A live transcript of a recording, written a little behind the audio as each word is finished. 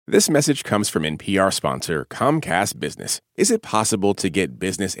This message comes from NPR sponsor Comcast Business. Is it possible to get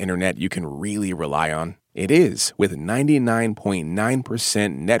business internet you can really rely on? It is, with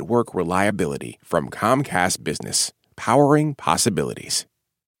 99.9% network reliability from Comcast Business, powering possibilities.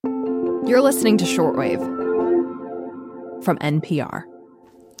 You're listening to Shortwave from NPR.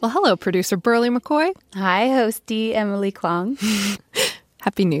 Well, hello, producer Berly McCoy. Hi, hostie Emily Kwong.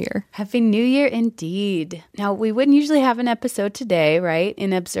 Happy New Year. Happy New Year indeed. Now, we wouldn't usually have an episode today, right,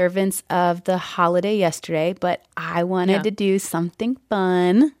 in observance of the holiday yesterday, but I wanted to do something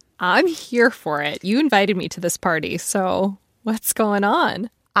fun. I'm here for it. You invited me to this party, so what's going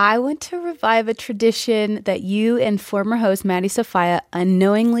on? I want to revive a tradition that you and former host Maddie Sophia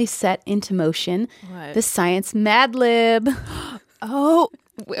unknowingly set into motion. What? The Science Mad Lib. Oh,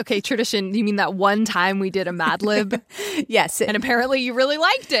 okay, tradition. You mean that one time we did a Mad Lib? Yes. And apparently you really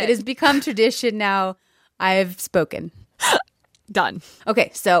liked it. It has become tradition now. I've spoken. Done.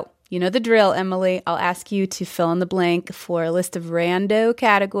 Okay, so you know the drill, Emily. I'll ask you to fill in the blank for a list of rando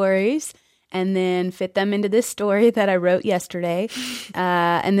categories and then fit them into this story that I wrote yesterday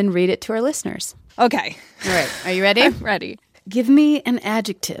and then read it to our listeners. Okay. All right. Are you ready? I'm ready. Give me an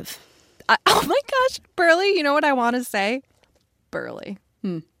adjective. Oh my gosh, Burly, you know what I want to say? Burly.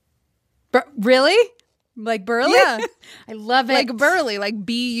 Really? Like burly? Yeah. I love it. Like burly, like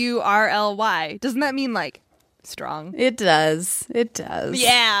B-U-R-L-Y. Doesn't that mean like strong? It does. It does.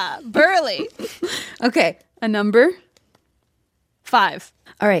 Yeah, burly. Okay, a number? 5.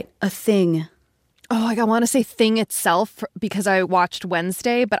 All right, a thing. Oh, I want to say thing itself because I watched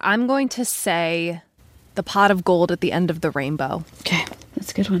Wednesday, but I'm going to say the pot of gold at the end of the rainbow. Okay,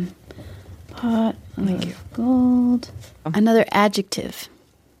 that's a good one. Pot of gold. Another adjective.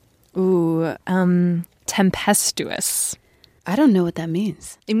 Ooh, tempestuous. I don't know what that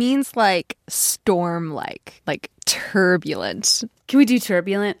means. It means like storm-like, like turbulent. Can we do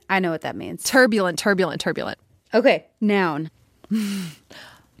turbulent? I know what that means. Turbulent. Okay, noun.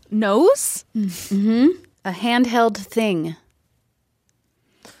 Nose? Mm-hmm. A handheld thing.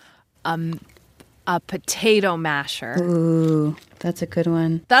 A potato masher. Ooh, that's a good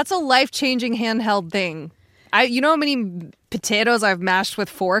one. That's a life-changing handheld thing. You know how many potatoes I've mashed with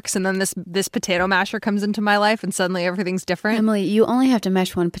forks, and then this potato masher comes into my life, and suddenly everything's different? Emily, you only have to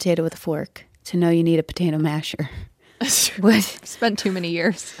mash one potato with a fork to know you need a potato masher. What? I've spent too many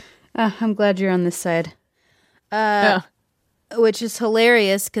years. I'm glad you're on this side. Which is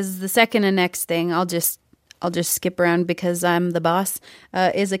hilarious because the second and next thing, I'll just skip around because I'm the boss,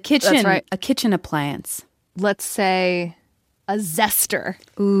 is a kitchen. That's right. A kitchen appliance. Let's say a zester.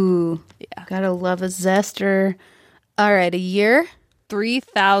 Ooh, yeah. Gotta love a zester. All right, a year?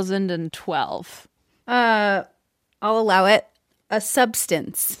 3012. I'll allow it. A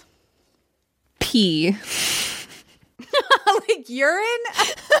substance. Pee. Like urine?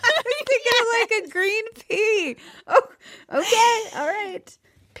 I was thinking of like a green pea. Oh, okay. All right.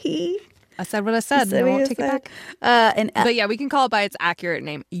 Pea. I said what I said. I won't take it back. But yeah, we can call it by its accurate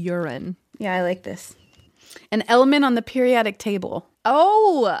name, urine. Yeah, I like this. An element on the periodic table.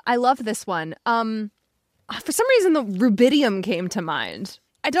 Oh, I love this one. For some reason, the rubidium came to mind.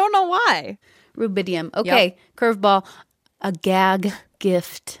 I don't know why. Rubidium. Okay. Yep. Curveball. A gag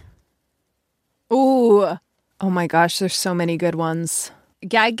gift. Ooh. Oh my gosh, there's so many good ones.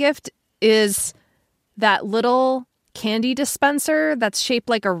 Gag gift is that little candy dispenser that's shaped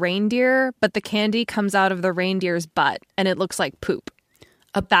like a reindeer, but the candy comes out of the reindeer's butt and it looks like poop.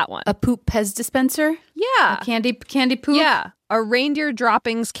 That one. A poop Pez dispenser? Yeah. A candy poop? Yeah. A reindeer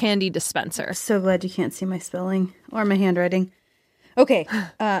droppings candy dispenser. So glad you can't see my spelling or my handwriting. Okay.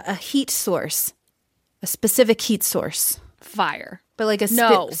 A heat source. A specific heat source. Fire. But like a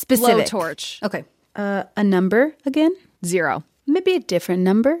specific. Blowtorch. Okay. A number again? 0. Maybe a different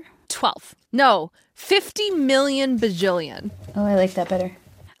number? 12. No. 50 million bajillion. Oh, I like that better.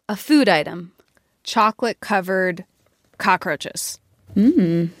 A food item. Chocolate-covered cockroaches.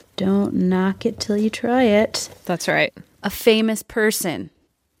 Don't knock it till you try it. That's right. A famous person.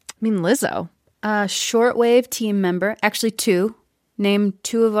 I mean, Lizzo. A shortwave team member. Actually, 2. Name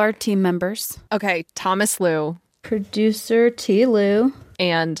 2 of our team members. Okay, Thomas Liu. Producer T. Lou.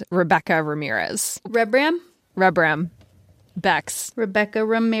 And Rebecca Ramirez. Rebram. Bex. Rebecca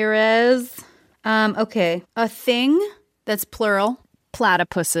Ramirez. Okay. A thing that's plural.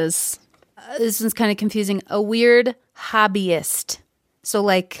 Platypuses. This one's kind of confusing. A weird hobbyist. So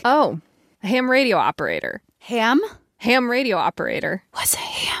like... Oh, a ham radio operator. Ham? Ham radio operator. What's a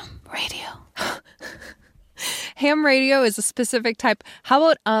ham radio? Ham radio is a specific type.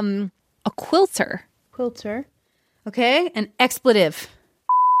 How about a quilter? Quilter. Okay. An expletive.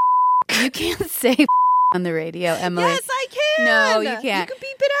 You can't say on the radio, Emily. Yes, I can. No, you can't. You can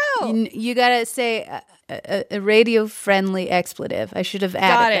beep it out. You gotta say a radio-friendly expletive. I should have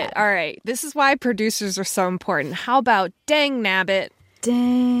added Got it. that. All right. This is why producers are so important. How about dang nabbit?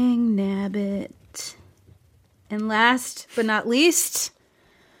 Dang nabbit. And last but not least,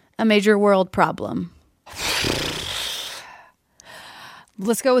 a major world problem.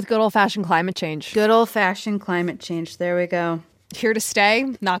 Let's go with good old-fashioned climate change. Good old-fashioned climate change. There we go. Here to stay,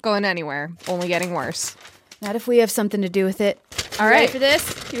 not going anywhere, only getting worse. Not if we have something to do with it. All You right. ready for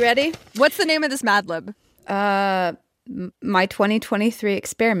this? You ready? What's the name of this Mad Lib? My 2023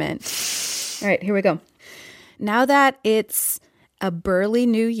 experiment. All right, here we go. Now that it's a Berly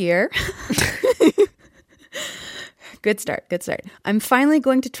new year. Good start. I'm finally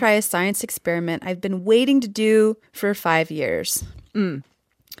going to try a science experiment I've been waiting to do for 5 years.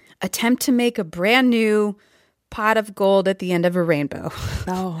 Attempt to make a brand new pot of gold at the end of a rainbow.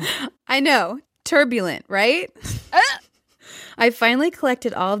 Oh. I know. Turbulent, right? I finally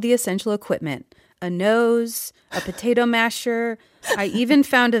collected all of the essential equipment. A nose, a potato masher. I even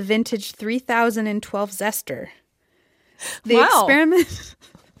found a vintage 3012 zester. The experiment...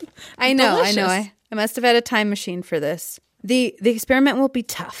 I know. I must have had a time machine for this. The experiment will be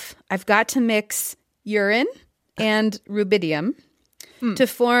tough. I've got to mix urine and rubidium to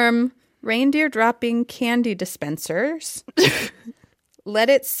form reindeer dropping candy dispensers. Let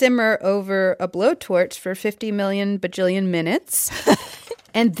it simmer over a blowtorch for 50 million bajillion minutes.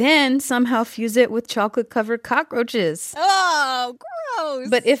 And then somehow fuse it with chocolate-covered cockroaches. Oh, gross.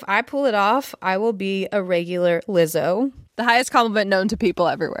 But if I pull it off, I will be a regular Lizzo. The highest compliment known to people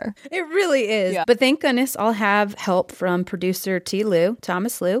everywhere. It really is. Yeah. But thank goodness I'll have help from producer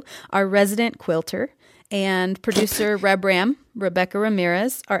Thomas Liu, our resident quilter, and producer Rebecca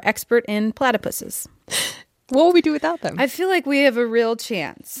Ramirez, our expert in platypuses. What will we do without them? I feel like we have a real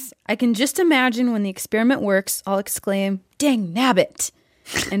chance. I can just imagine when the experiment works, I'll exclaim, "Dang nabbit!"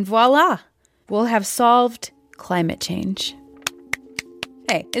 And voila, we'll have solved climate change.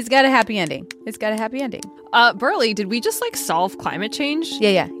 Hey, it's got a happy ending. Berly, did we just solve climate change?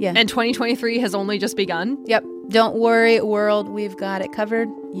 Yeah. And 2023 has only just begun? Yep. Don't worry, world. We've got it covered.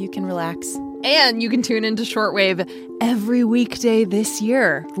 You can relax. And you can tune into Shortwave every weekday this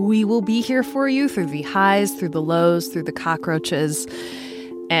year. We will be here for you through the highs, through the lows, through the cockroaches.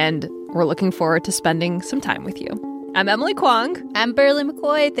 And we're looking forward to spending some time with you. I'm Emily Kwong. I'm Berly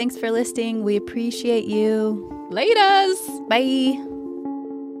McCoy. Thanks for listening. We appreciate you. Laters. Bye.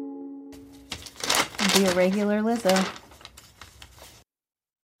 Be a regular Lizzo.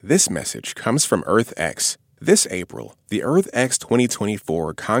 This message comes from EarthX. This April, the EarthX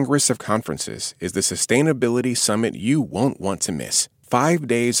 2024 Congress of Conferences is the sustainability summit you won't want to miss. 5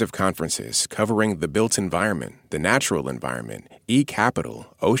 days of conferences covering the built environment, the natural environment, e-capital,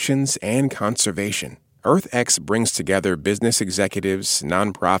 oceans, and conservation. EarthX brings together business executives,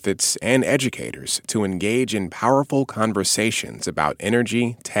 nonprofits, and educators to engage in powerful conversations about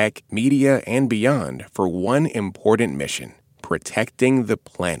energy, tech, media, and beyond for one important mission: protecting the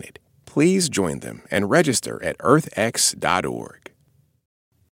planet. Please join them and register at earthx.org.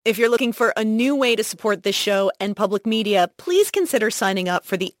 If you're looking for a new way to support this show and public media, please consider signing up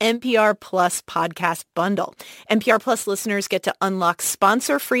for the NPR Plus podcast bundle. NPR Plus listeners get to unlock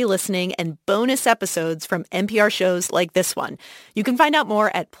sponsor-free listening and bonus episodes from NPR shows like this one. You can find out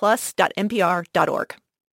more at plus.npr.org.